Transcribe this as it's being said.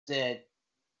said,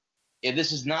 if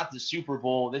this is not the Super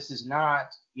Bowl, this is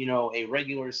not, a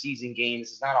regular season game,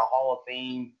 this is not a Hall of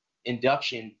Fame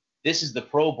induction, this is the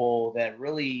Pro Bowl that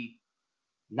really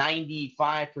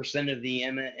 95% of the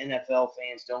NFL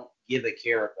fans don't give a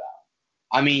care about.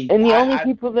 I mean, And the only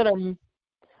people that are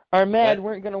mad but,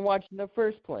 weren't going to watch in the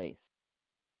first place.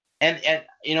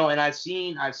 and I've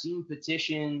seen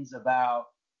petitions about,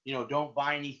 don't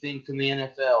buy anything from the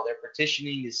NFL. They're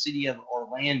petitioning the city of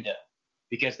Orlando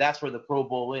because that's where the Pro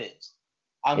Bowl is.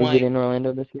 Is it in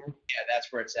Orlando this year? Yeah,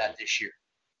 that's where it's at this year.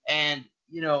 And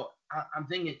I'm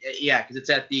thinking, yeah, because it's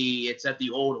at the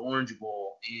old Orange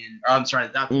Bowl I'm sorry,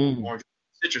 not the old Orange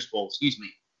Citrus Bowl, excuse me.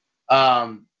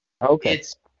 Okay.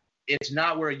 It's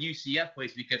not where UCF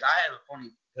plays because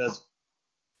because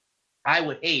I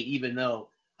would hate, even though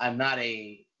I'm not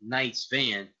a Knights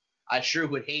fan, I sure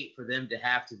would hate for them to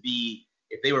have to be,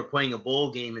 if they were playing a bowl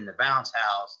game in the bounce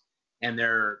house and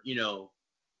they're,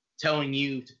 telling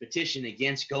you to petition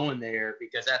against going there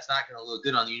because that's not going to look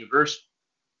good on the university.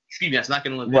 Excuse me, that's not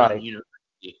going to look good on the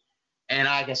university. And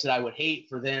like I said, I would hate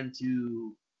for them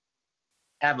to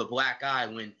have a black eye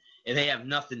when they have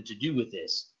nothing to do with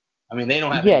this. I mean, they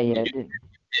don't have anything to do with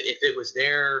it. If it was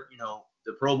their,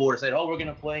 the Pro Bowl said, oh, we're going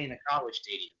to play in a college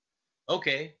stadium.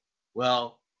 Okay,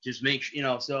 well, just make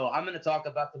sure, so I'm going to talk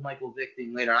about the Michael Vick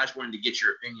thing later. I just wanted to get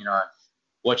your opinion on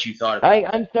what you thought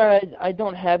about I'm sorry, I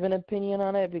don't have an opinion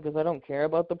on it because I don't care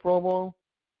about the Pro Bowl.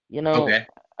 Okay.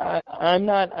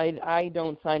 I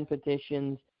don't sign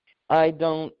petitions. I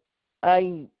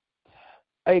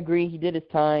agree he did his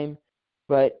time,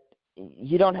 but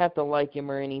you don't have to like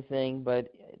him or anything, but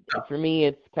for me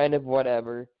it's kind of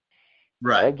whatever.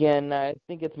 Right. Again, I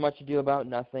think it's much ado about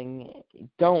nothing.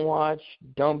 Don't watch,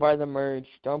 don't buy the merch,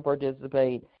 don't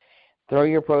participate. Throw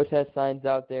your protest signs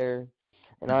out there.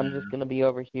 And I'm just going to be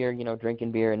over here,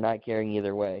 drinking beer and not caring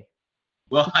either way.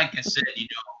 Well, like I said,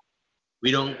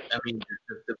 we don't. I mean,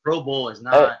 the Pro Bowl is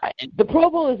not. The Pro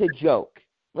Bowl is a joke.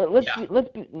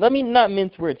 Let me not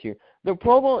mince words here. The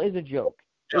Pro Bowl is a joke.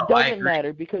 It doesn't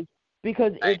matter because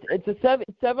it's a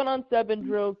 7-on-7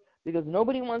 drill because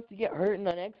nobody wants to get hurt in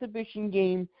an exhibition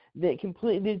game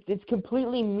it's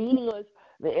completely meaningless.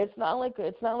 It's not like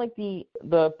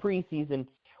the preseason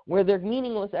where they're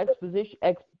meaningless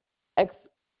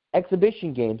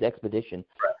exhibition games,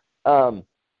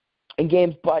 and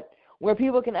games, but where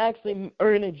people can actually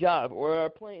earn a job or are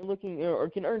or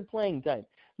can earn playing time.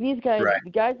 These guys,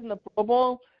 the guys in the Pro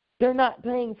Bowl, they're not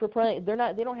paying for playing. They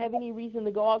don't have any reason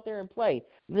to go out there and play.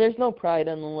 There's no pride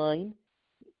on the line.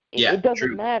 It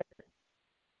doesn't matter.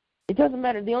 It doesn't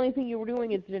matter. The only thing you were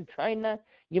doing is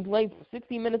you play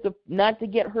 60 minutes of not to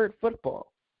get hurt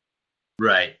football.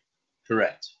 Right.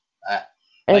 Correct.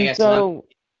 And so.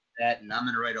 And I'm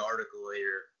going to write an article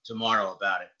later tomorrow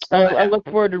about it. So I look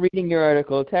forward to reading your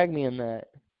article. Tag me in that.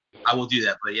 I will do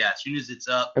that. But yeah, as soon as it's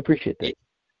up, I appreciate that.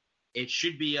 It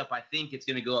should be up. I think it's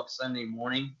going to go up Sunday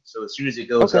morning. So as soon as it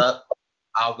goes up,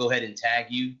 I'll go ahead and tag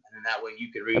you, and then that way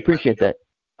you can read. I appreciate that.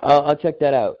 I'll check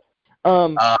that out.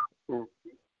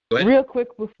 Real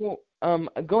quick before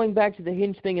going back to the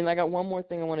Hinge thing, and I got one more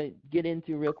thing I want to get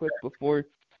into real quick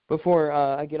before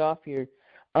I get off here.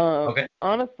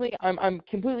 Honestly, I'm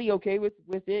completely okay with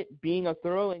it being a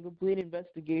thorough and complete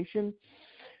investigation.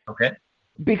 Okay.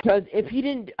 Because if he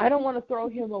didn't, I don't want to throw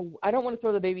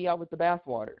the baby out with the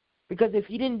bathwater. Because if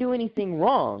he didn't do anything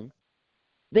wrong,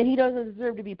 then he doesn't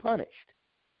deserve to be punished.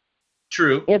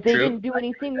 True. If they didn't do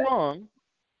anything wrong,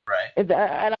 right? And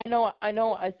I know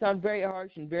I sound very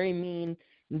harsh and very mean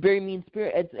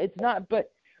spirit. It's not,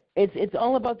 but it's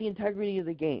all about the integrity of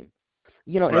the game.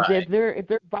 If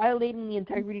they're violating the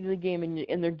integrity of the game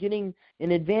and they're getting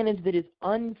an advantage that is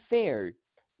unfair,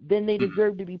 then they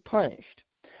deserve to be punished.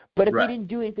 But if they didn't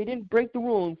do it, if they didn't break the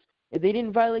rules, if they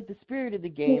didn't violate the spirit of the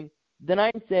game, then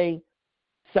I'd say,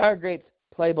 sour grapes,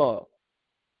 play ball.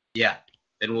 Yeah,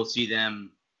 then we'll see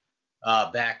them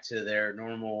back to their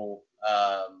normal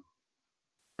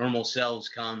selves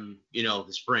come the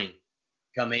spring,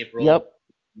 come April. Yep.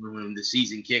 When the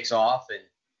season kicks off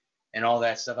and all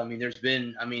that stuff. I mean,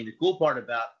 the cool part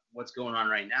about what's going on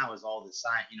right now is all the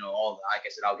sign, like I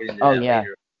said, I'll get into that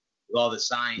later. With all the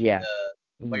signed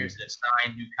players that have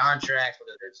signed new contracts,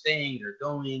 whether they're staying, they're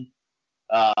going.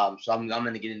 So I'm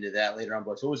going to get into that later on.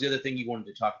 But so what was the other thing you wanted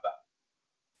to talk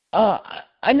about?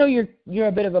 I know you're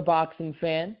a bit of a boxing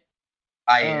fan.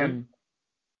 I am.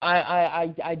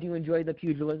 I do enjoy the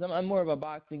pugilism. I'm more of a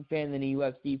boxing fan than a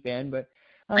UFC fan, but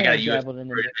I have dabbled in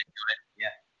the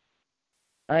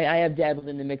I have dabbled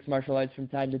in the mixed martial arts from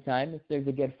time to time. If there's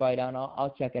a good fight on,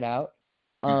 I'll check it out.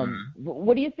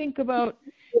 What do you think about?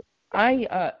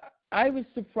 I was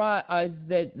surprised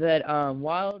that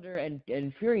Wilder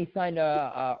and Fury signed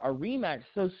a rematch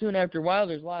so soon after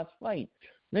Wilder's last fight.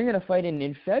 They're gonna fight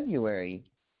in February.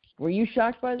 Were you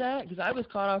shocked by that? Because I was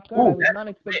caught off guard. I was not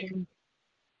expecting.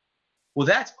 Well,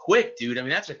 that's quick, dude. I mean,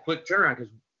 that's a quick turnaround.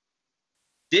 Because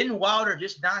didn't Wilder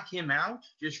just knock him out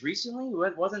just recently?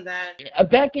 Wasn't that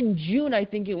back in June? I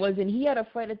think it was, and he had a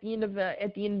fight at the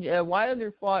end.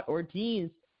 Wilder fought Ortiz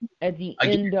at the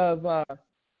end of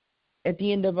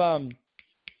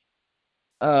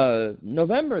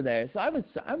November there. So I was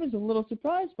a little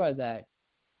surprised by that.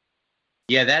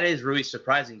 Yeah, that is really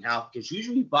surprising. How because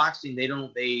usually boxing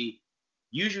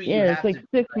usually you it's have like to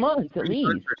 6 months at least.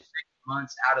 For 6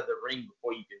 months out of the ring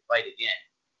before you can fight again.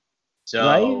 So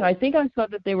right, I think I saw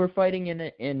that they were fighting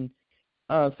in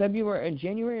February, in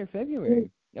January or February.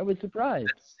 I was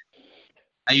surprised.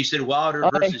 And you said Wilder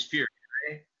versus Fury,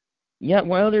 right? Yeah,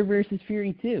 Wilder versus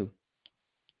Fury too.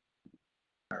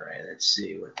 All right, let's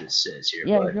see what this says here.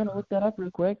 Yeah, you're gonna look that up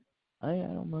real quick. I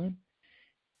don't mind.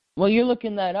 Well, you're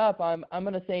looking that up. I'm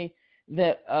gonna say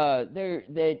that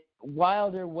that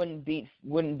Wilder wouldn't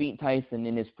beat Tyson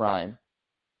in his prime.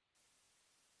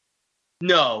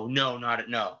 No.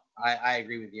 I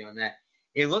agree with you on that.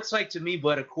 It looks like to me,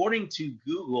 but according to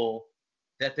Google,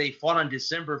 that they fought on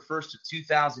December 1st of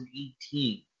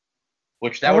 2018,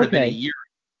 which that would have been a year.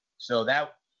 So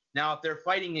that now if they're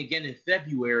fighting again in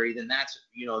February, then that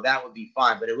would be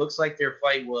fine. But it looks like their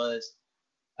fight was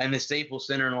in the Staples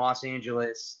Center in Los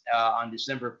Angeles on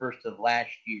December 1st of last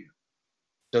year.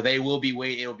 So they will be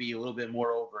waiting. It'll be a little bit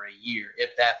more over a year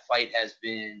if that fight has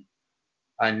been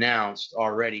announced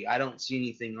already. I don't see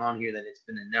anything on here that it's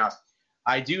been announced.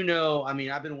 I do know. I mean,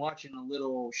 I've been watching a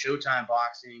little Showtime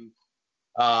boxing.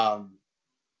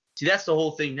 See, that's the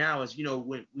whole thing now. Is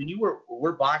when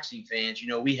we're boxing fans.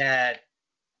 We had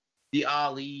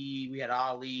Ali.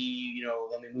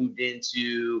 Then we moved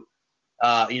into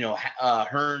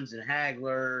Hearns and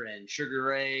Hagler and Sugar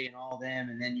Ray and all them,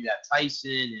 and then you got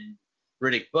Tyson and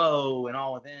Riddick Bowe and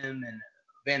all of them and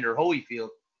Vander Holyfield.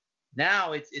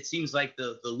 Now it seems like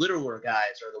the littler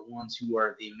guys are the ones who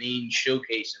are the main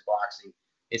showcase in boxing.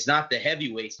 It's not the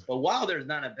heavyweights. But Wilder's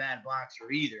not a bad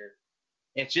boxer either.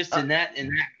 It's just in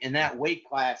that weight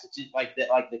class. It's just like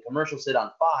the commercial said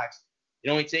on Fox. It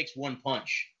only takes one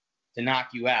punch to knock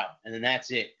you out, and then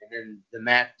that's it. And then the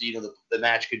match, the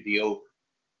match could be over.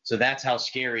 So that's how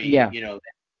scary. Yeah.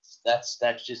 That's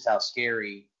just how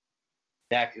scary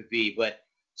that could be. But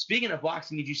speaking of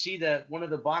boxing, did you see that one of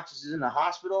the boxers is in the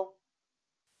hospital?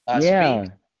 Yeah.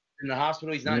 Speak, in the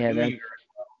hospital, he's not doing very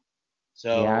well.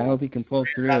 So yeah, I hope he can pull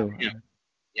through.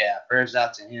 Yeah, prayers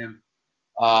out to him.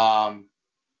 But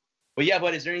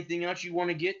is there anything else you want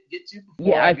to get to?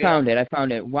 Yeah, I found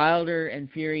it. Wilder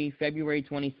and Fury, February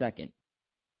 22nd.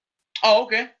 Oh,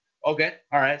 okay.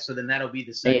 All right. So then that'll be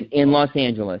the same. In Los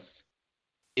Angeles.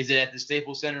 Is it at the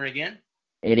Staples Center again?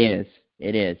 It is.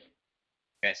 Okay,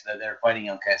 so they're fighting.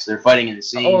 Okay, so they're fighting in the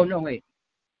same. Oh no, wait.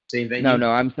 Same venue.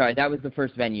 No, I'm sorry. That was the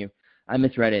first venue. I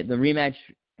misread it. The rematch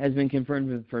has been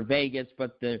confirmed for Vegas,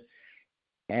 but the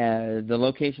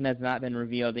location has not been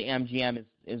revealed. The MGM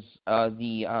is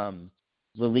the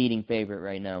leading favorite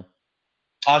right now.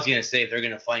 I was gonna say if they're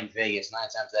gonna fight in Vegas, 9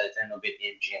 times out of 10 they'll get the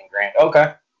MGM Grand.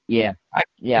 Okay. Yeah.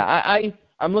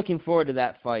 I'm looking forward to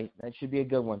that fight. That should be a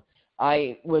good one.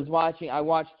 I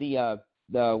watched the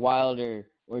Wilder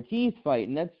Ortiz fight,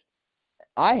 and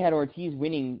I had Ortiz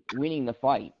winning the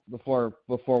fight before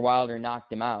Wilder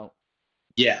knocked him out.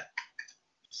 Yeah.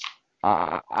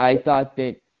 I thought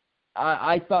that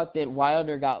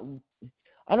Wilder got,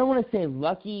 I don't want to say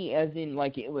lucky as in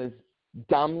like it was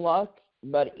dumb luck,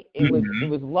 but it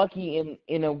was lucky in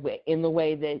the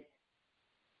way that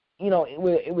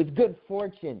it was good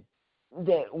fortune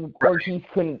that Ortiz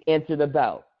couldn't answer the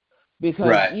bell,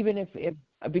 because even if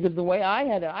because the way I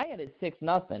had it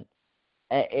 6-0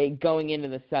 going into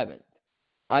the 7th.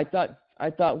 I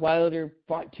thought Wilder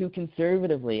fought too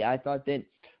conservatively. I thought that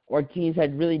Ortiz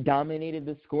had really dominated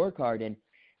the scorecard, and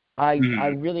I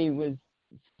really was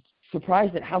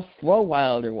surprised at how slow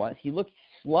Wilder was. He looked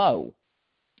slow.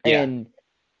 Yeah. And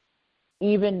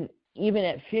even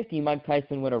at 50, Mike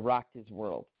Tyson would have rocked his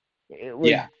world. It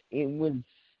was,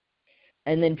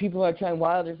 and then people are trying.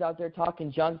 Wilder's out there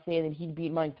talking junk, saying that he'd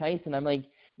beat Mike Tyson. I'm like,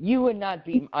 you would not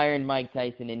beat Iron Mike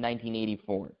Tyson in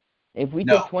 1984. If we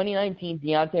took 2019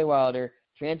 Deontay Wilder,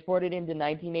 transported him to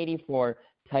 1984,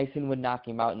 Tyson would knock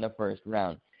him out in the first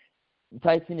round.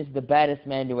 Tyson is the baddest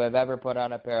man to have ever put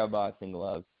on a pair of boxing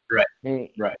gloves.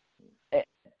 Right.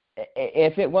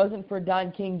 If it wasn't for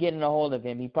Don King getting a hold of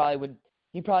him, he probably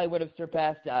would have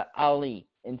surpassed Ali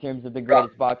in terms of the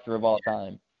greatest boxer of all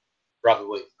time.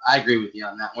 Probably. I agree with you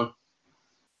on that one.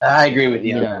 I agree with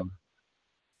you. You know,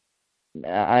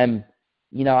 I'm,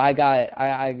 you know,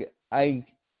 I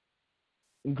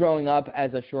growing up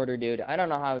as a shorter dude. I don't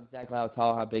know how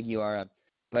tall, how big you are,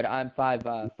 but I'm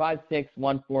 5'6",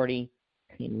 140.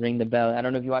 Ring the bell. I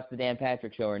don't know if you watch the Dan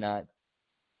Patrick Show or not.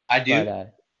 I do.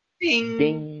 But Ding.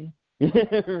 ding.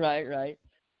 right.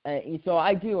 So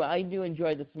I do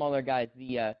enjoy the smaller guys,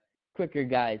 the quicker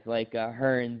guys like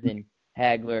Hearns and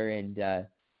Hagler and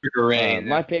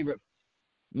my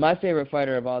favorite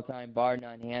fighter of all time, bar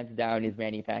none, hands down, is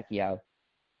Manny Pacquiao.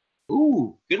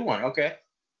 Ooh, good one. Okay.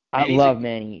 I love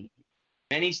Manny.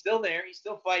 Manny's still there. He's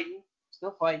still fighting.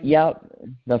 Yep,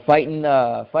 the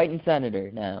fighting senator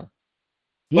now.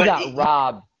 He got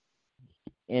robbed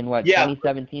in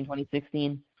 2017,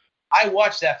 2016? I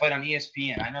watched that fight on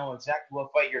ESPN. I know exactly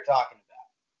what fight you're talking about.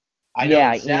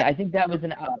 I think that was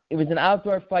an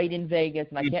outdoor fight in Vegas,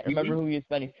 and I can't remember who he was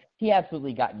fighting. He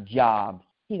absolutely got jobbed.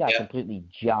 He got completely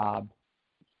jobbed.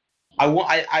 I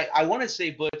want to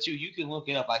say, but too, you can look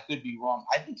it up. I could be wrong.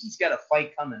 I think he's got a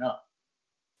fight coming up.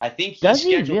 I think he's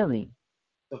scheduled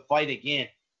to fight again.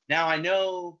 Now I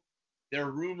know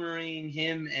they're rumoring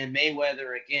him and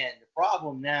Mayweather again. The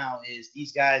problem now is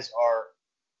these guys are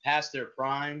past their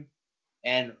prime.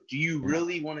 And do you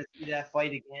really want to see that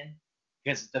fight again?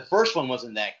 Because the first one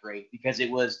wasn't that great because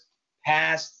it was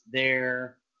past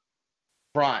their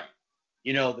prime.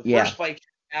 You know, the first fight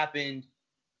happened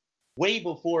way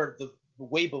before.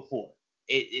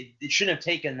 It shouldn't have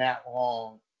taken that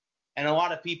long. And a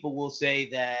lot of people will say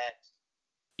that,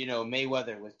 you know,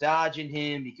 Mayweather was dodging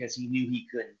him because he knew he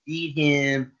couldn't beat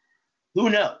him. Who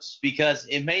knows? Because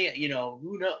it may, you know,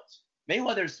 who knows?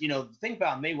 Mayweather's, you know, the thing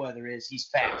about Mayweather is he's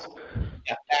fast. He's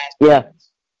got fast feet.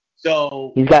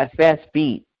 So he's got fast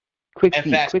feet. Quick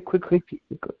feet. Quick.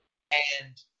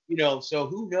 And, you know, so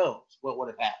who knows what would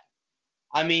have happened?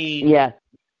 I mean, no,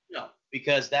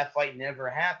 because that fight never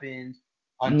happened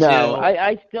until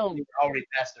I still already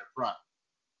past their front.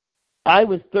 I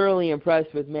was thoroughly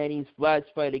impressed with Manny's last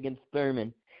fight against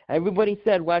Thurman. Everybody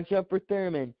said, "Watch out for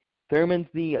Thurman." Thurman's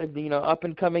the up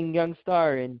and coming young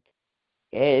star, and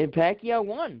Pacquiao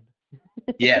won.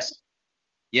 Yes,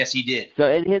 he did.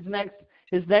 So his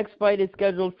next fight is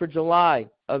scheduled for July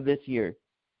of this year.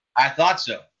 I thought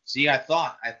so. See, I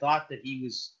thought that he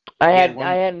was. I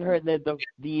hadn't heard that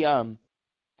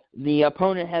the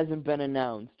opponent hasn't been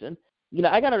announced, and you know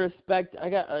I got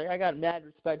mad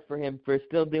respect for him for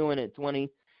still doing it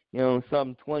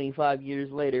 25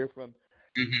 years later from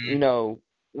you know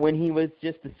when he was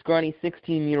just a scrawny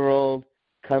 16-year-old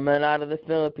coming out of the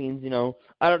Philippines. You know,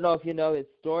 I don't know if you know his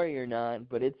story or not,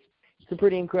 but it's a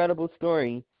pretty incredible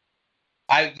story.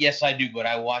 Yes, I do, but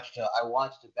I watched a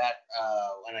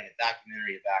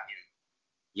documentary about him.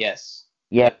 Yes.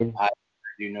 Yeah. I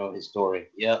do know his story.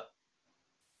 Yep.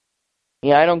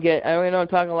 Yeah, I don't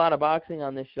talk a lot of boxing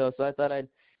on this show, so I thought I'd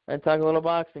talk a little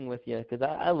boxing with you because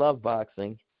I love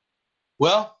boxing.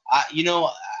 Well, I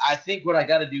think what I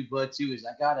got to do, Bud, too, is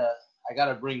I gotta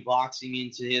bring boxing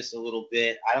into this a little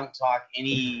bit. I don't talk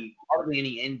hardly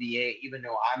any NBA, even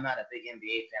though I'm not a big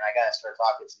NBA fan. I gotta start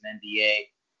talking some NBA.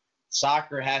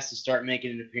 Soccer has to start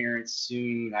making an appearance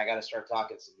soon. I got to start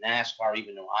talking some NASCAR,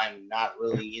 even though I'm not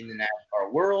really in the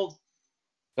NASCAR world.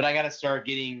 But I got to start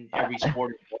getting every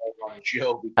sport on the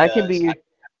show. I can be your.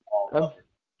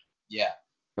 Yeah.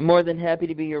 I'm more than happy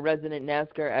to be your resident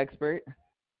NASCAR expert.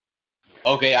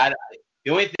 Okay.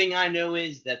 The only thing I know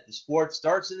is that the sport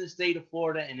starts in the state of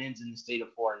Florida and ends in the state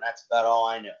of Florida, and that's about all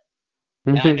I know.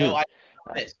 And I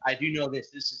do know this.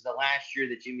 This is the last year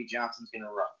that Jimmy Johnson's going to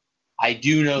run. I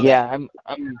do know that.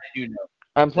 I do know.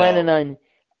 I'm planning on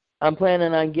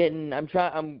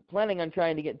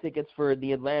trying to get tickets for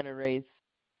the Atlanta race.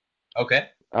 Okay.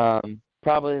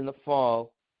 Probably in the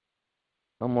fall.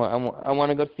 I want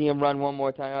to go see him run one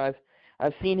more time.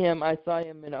 I've seen him. I saw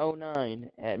him in 2009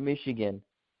 at Michigan.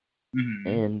 Mm-hmm.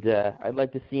 And I'd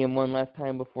like to see him one last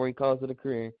time before he calls it a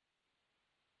career.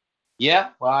 Yeah,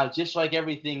 well, just like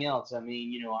everything else. I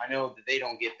mean, I know that they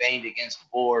don't get banged against the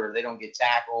board or they don't get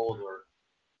tackled or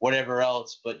whatever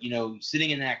else, but,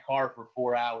 sitting in that car for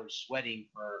 4 hours sweating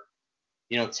for,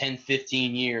 10,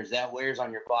 15 years, that wears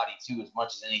on your body too as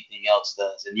much as anything else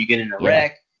does. And you get in a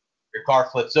wreck, your car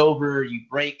flips over, you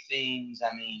break things.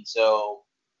 I mean, so,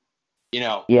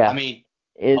 I mean,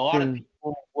 a lot of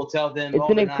people will tell them, it's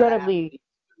an incredibly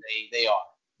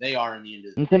they are in the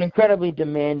industry. It's an incredibly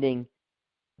demanding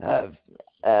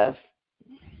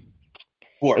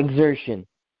exertion.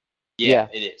 Yeah,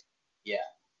 it is. Yeah,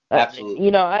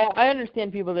 absolutely. I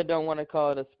understand people that don't want to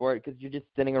call it a sport because you're just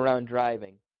sitting around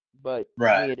driving, but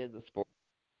to me it is a sport.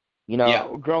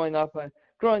 Growing up a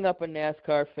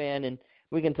NASCAR fan and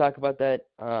we can talk about that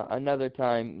another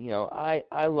time.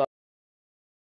 I love